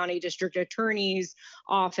Fulton County District Attorney's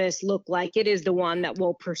Office look like it is the one that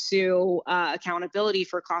will pursue accountability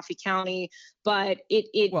for Coffee County. But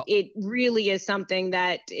it really is something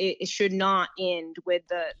that it should not end with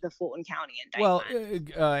the Fulton County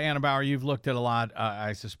indictment. Well, Anna Bauer, you've looked at a lot,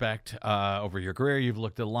 I suspect, over your career. You've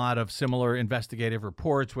looked at a lot of similar investigative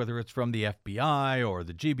reports, whether it's from the FBI or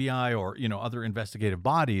the GBI or, other investigative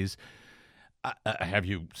bodies. Have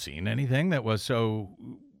you seen anything that was so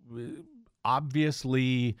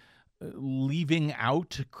obviously leaving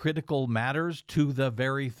out critical matters to the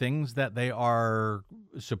very things that they are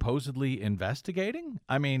supposedly investigating?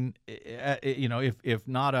 I mean, if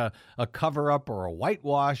not a cover-up or a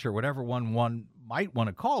whitewash or whatever one might want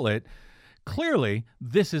to call it, clearly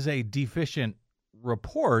this is a deficient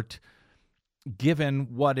report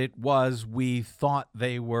given what it was we thought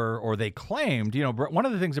they were, or they claimed. One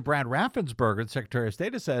of the things that Brad Raffensperger, the Secretary of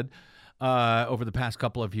State, has said over the past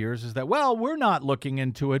couple of years is that, well, we're not looking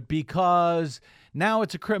into it because now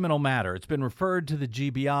it's a criminal matter. It's been referred to the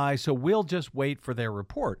GBI, so we'll just wait for their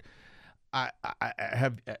report.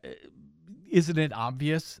 Isn't it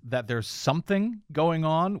obvious that there's something going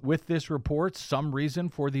on with this report, some reason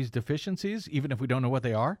for these deficiencies, even if we don't know what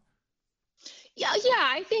they are? Yeah,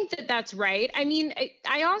 I think that's right. I mean,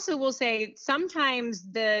 I also will say sometimes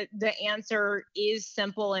the answer is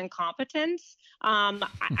simple incompetence.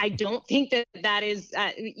 I don't think that is,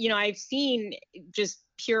 I've seen just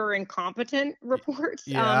pure incompetent reports.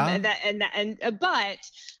 Yeah. But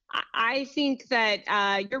I think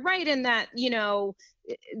that you're right in that,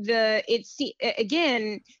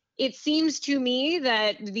 it seems to me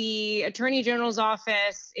that the Attorney General's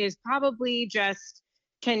office is probably just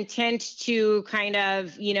content to kind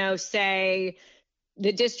of, say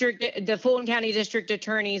the Fulton County District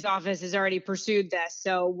Attorney's Office has already pursued this,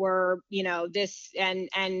 so we're, this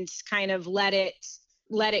and kind of let it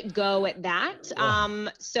go at that.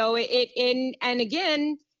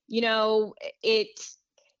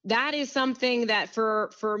 That is something that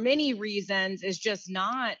for many reasons is just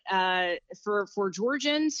not for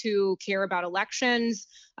Georgians who care about elections,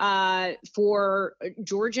 for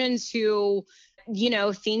Georgians who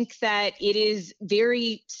think that it is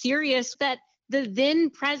very serious that the then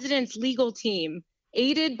president's legal team,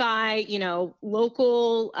 aided by,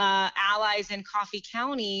 local allies in Coffee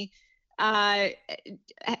County, had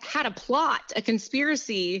a plot, a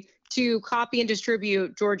conspiracy to copy and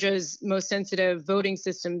distribute Georgia's most sensitive voting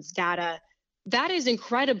systems data. That is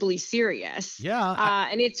incredibly serious. Yeah.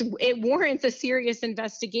 And it warrants a serious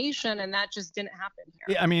investigation, and that just didn't happen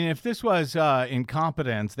here. Yeah, I mean, if this was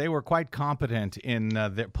incompetence, they were quite competent in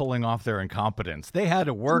pulling off their incompetence. They had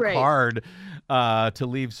to work hard to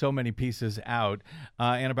leave so many pieces out.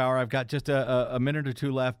 Anna Bauer, I've got just a minute or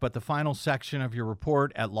two left, but the final section of your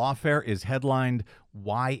report at Lawfare is headlined,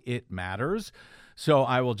 Why It Matters. So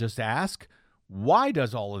I will just ask, why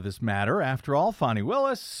does all of this matter? After all, Fani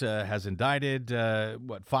Willis has indicted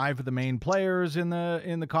 5 of the main players in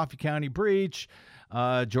the Coffee County breach.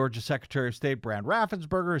 Georgia Secretary of State Brad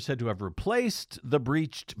Raffensperger is said to have replaced the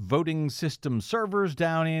breached voting system servers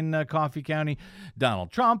down in Coffee County.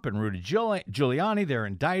 Donald Trump and Rudy Giuliani, they're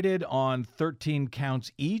indicted on 13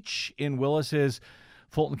 counts each in Willis's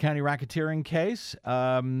Fulton County racketeering case.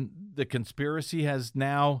 The conspiracy has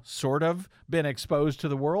now sort of been exposed to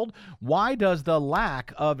the world. Why does the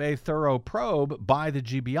lack of a thorough probe by the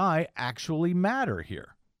GBI actually matter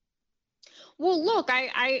here? Well, look,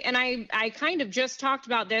 I kind of just talked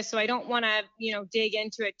about this, so I don't want to, dig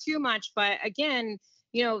into it too much. But again,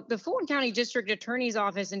 the Fulton County District Attorney's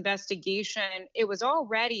Office investigation, it was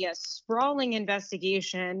already a sprawling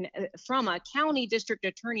investigation from a county district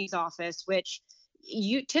attorney's office, which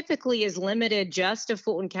typically is limited just to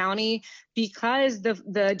Fulton County because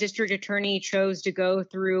the district attorney chose to go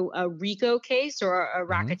through a RICO case or a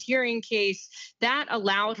racketeering case that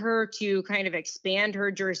allowed her to kind of expand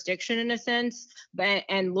her jurisdiction in a sense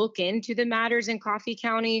and look into the matters in Coffee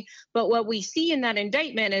County. But what we see in that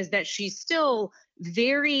indictment is that she's still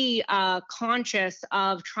very conscious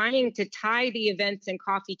of trying to tie the events in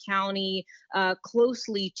Coffee County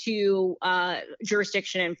closely to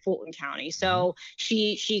jurisdiction in Fulton County. So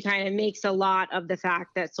she kind of makes a lot of the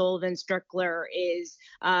fact that Sullivan Strickler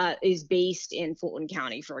is based in Fulton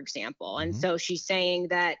County, for example. And so she's saying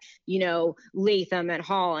that, Latham and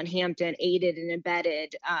Hall and Hampton aided and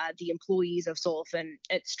abetted the employees of Sullivan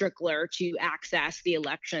at Strickler to access the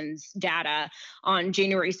elections data on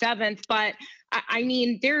January 7th. But I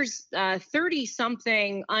mean, there's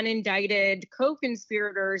 30-something unindicted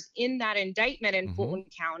co-conspirators in that indictment in Fulton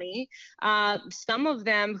County. Some of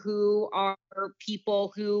them who are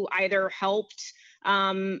people who either helped,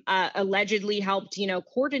 allegedly helped,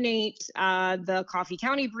 coordinate the Coffee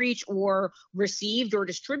County breach or received or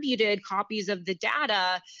distributed copies of the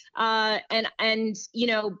data. And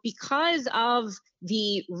because of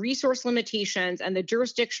the resource limitations and the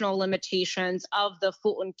jurisdictional limitations of the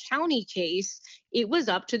Fulton County case, it was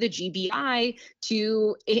up to the GBI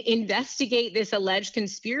to investigate this alleged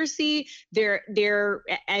conspiracy. There,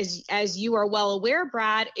 as you are well aware,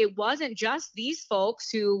 Brad, it wasn't just these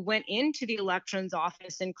folks who went into the elections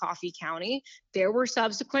office in Coffee County. There were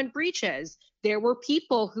subsequent breaches. There were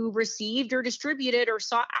people who received or distributed or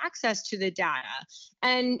sought access to the data.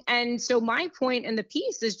 And so my point in the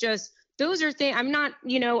piece is just, those are things. I'm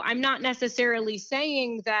not necessarily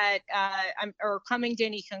saying that or coming to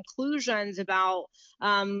any conclusions about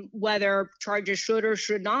whether charges should or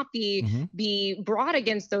should not be brought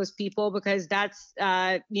against those people, because that's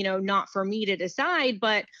not for me to decide.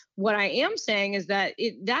 But what I am saying is that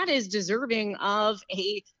that is deserving of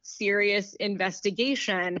a serious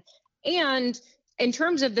investigation. And in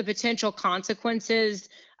terms of the potential consequences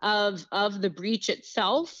of the breach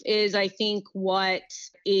itself is, I think, what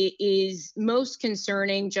is most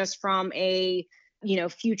concerning just from a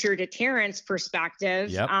future deterrence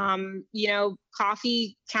perspective.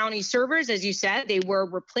 Coffee County servers, as you said, they were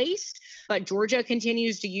replaced, but Georgia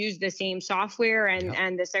continues to use the same software,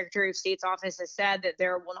 and the Secretary of State's office has said that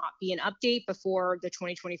there will not be an update before the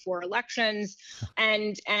 2024 elections,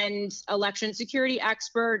 and election security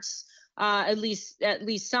experts. At least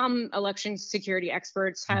some election security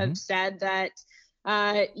experts have said that,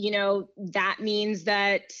 that means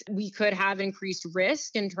that we could have increased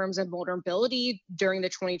risk in terms of vulnerability during the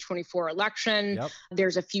 2024 election.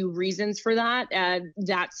 There's a few reasons for that.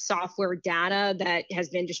 That software data that has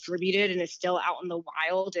been distributed and is still out in the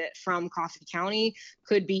wild from Coffee County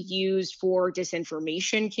could be used for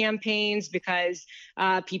disinformation campaigns, because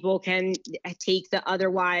people can take the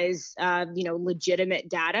otherwise, legitimate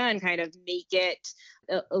data and kind of make it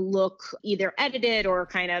look either edited or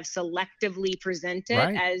kind of selectively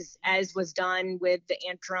presented, as was done with the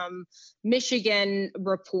Antrim, Michigan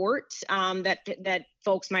report that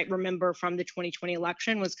folks might remember from the 2020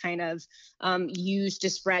 election, was kind of used to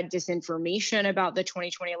spread disinformation about the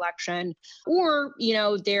 2020 election. Or,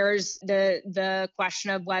 there's the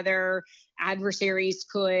question of whether adversaries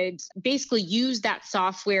could basically use that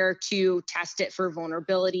software to test it for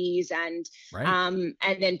vulnerabilities and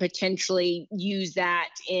then potentially use that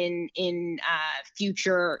in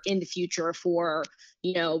the future for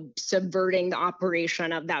subverting the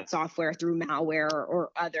operation of that software through malware or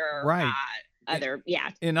other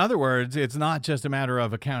In other words, it's not just a matter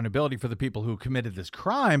of accountability for the people who committed this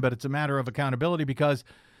crime, but it's a matter of accountability because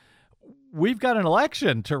we've got an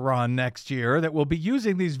election to run next year that will be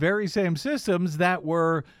using these very same systems that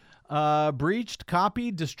were breached,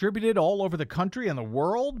 copied, distributed all over the country and the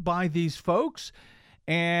world by these folks.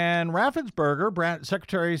 And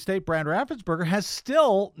Secretary of State Brad Raffensperger has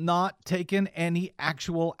still not taken any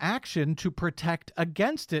actual action to protect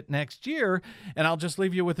against it next year. And I'll just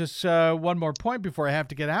leave you with this one more point before I have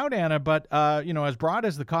to get out, Anna. But, as broad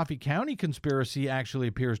as the Coffee County conspiracy actually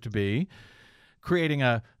appears to be, creating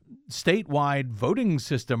a statewide voting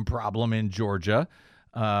system problem in Georgia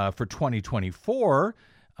for 2024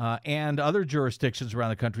 and other jurisdictions around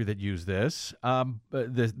the country that use this,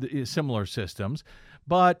 the similar systems.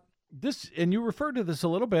 But this, and you referred to this a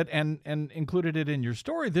little bit and included it in your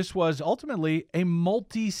story, this was ultimately a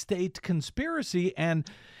multi-state conspiracy. And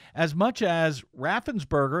as much as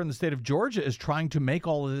Raffensperger in the state of Georgia is trying to make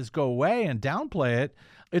all of this go away and downplay it,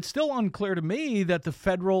 it's still unclear to me that the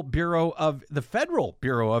Federal Bureau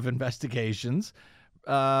of Investigations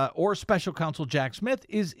or Special Counsel Jack Smith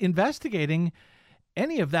is investigating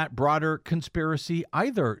any of that broader conspiracy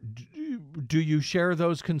either. Do you share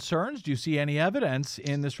those concerns? Do you see any evidence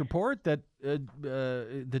in this report that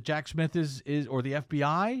that Jack Smith is or the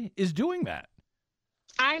FBI is doing that?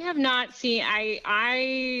 I have not seen.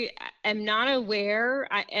 I am not aware.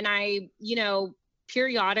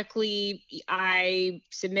 Periodically, I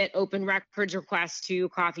submit open records requests to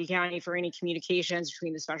Coffee County for any communications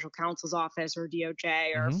between the special counsel's office or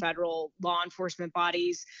DOJ or federal law enforcement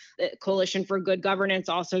bodies. The Coalition for Good Governance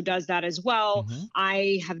also does that as well.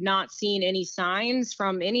 I have not seen any signs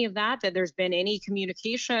from any of that there's been any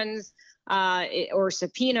communications or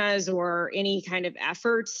subpoenas or any kind of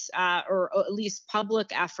efforts, or at least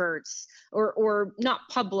public efforts, or not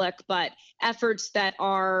public, but efforts that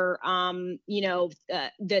are,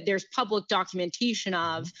 that there's public documentation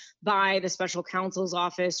of by the special counsel's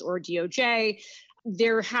office or DOJ.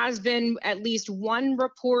 There has been at least one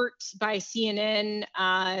report by CNN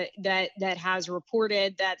that has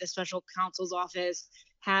reported that the special counsel's office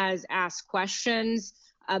has asked questions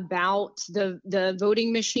about the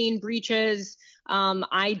voting machine breaches.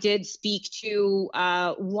 I did speak to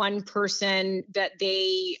one person that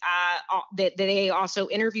they also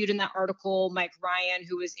interviewed in that article, Mike Ryan,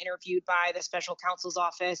 who was interviewed by the special counsel's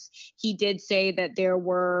office. He did say that there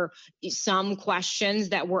were some questions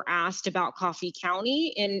that were asked about Coffee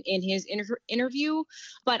County in his interview.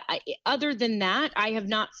 But other than that, I have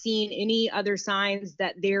not seen any other signs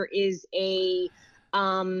that there is a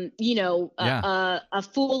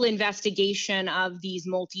full investigation of these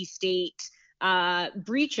multi-state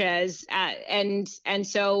breaches, and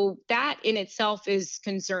so that in itself is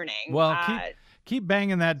concerning. Well, keep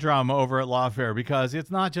banging that drum over at Lawfare, because it's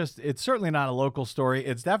certainly not a local story.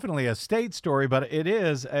 It's definitely a state story, but it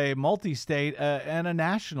is a multi-state and a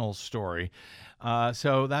national story.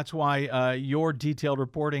 So that's why your detailed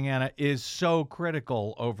reporting, Anna, is so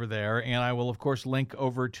critical over there. And I will, of course, link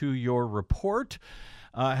over to your report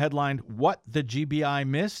headlined "What the GBI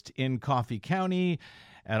Missed in Coffee County."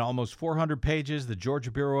 At almost 400 pages, the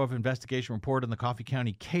Georgia Bureau of Investigation report on the Coffee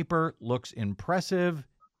County caper looks impressive.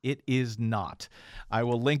 It is not. I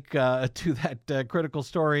will link to that critical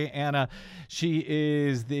story. Anna, she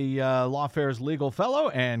is the Lawfare's legal fellow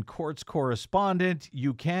and courts correspondent.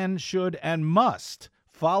 You can, should, and must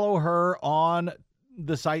follow her on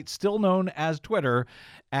the site still known as Twitter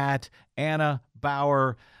at Anna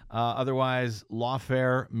Bauer, otherwise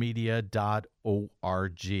lawfaremedia.org.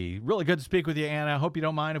 Really good to speak with you, Anna. Hope you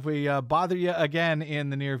don't mind if we bother you again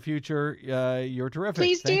in the near future. You're terrific.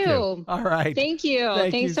 Please Thank do. You. All right. Thank you.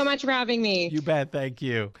 Thanks so much for having me. You bet. Thank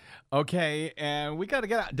you. Okay, and we got to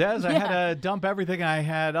get out. Des, I had to dump everything I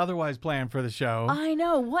had otherwise planned for the show. I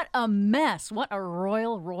know. What a mess. What a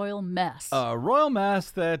royal mess. A royal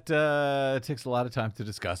mess that takes a lot of time to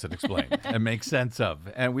discuss and explain and make sense of.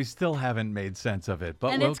 And we still haven't made sense of it,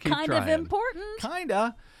 but we'll keep trying. And it's kind of important.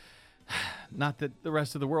 Kinda. Not that the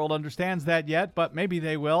rest of the world understands that yet, but maybe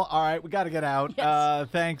they will. All right, we got to get out. Yes.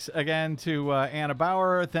 Thanks again to Anna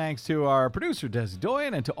Bauer. Thanks to our producer, Desi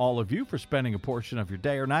Doyen, and to all of you for spending a portion of your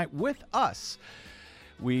day or night with us.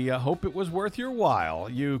 We hope it was worth your while.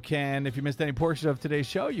 You can, if you missed any portion of today's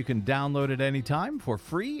show, you can download it anytime for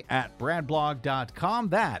free at bradblog.com.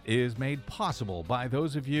 That is made possible by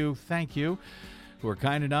those of you, thank you, who are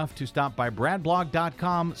kind enough to stop by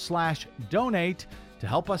bradblog.com/donate to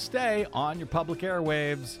help us stay on your public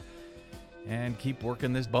airwaves and keep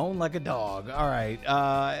working this bone like a dog. All right,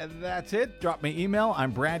 that's it. Drop me email.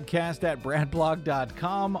 I'm BradCast at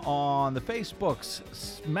bradblog.com. On the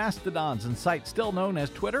Facebooks, Mastodons, and site still known as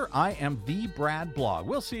Twitter, I am the Brad Blog.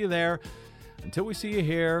 We'll see you there. Until we see you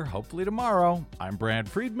here, hopefully tomorrow, I'm Brad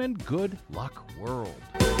Friedman. Good luck, world.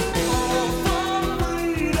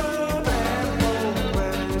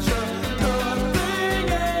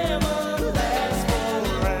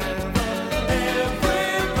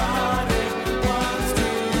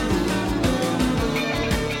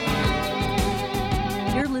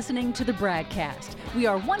 Listening to the BradCast. We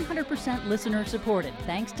are 100% listener supported,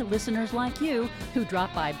 thanks to listeners like you who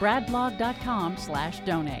drop by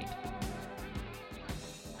bradblog.com/donate.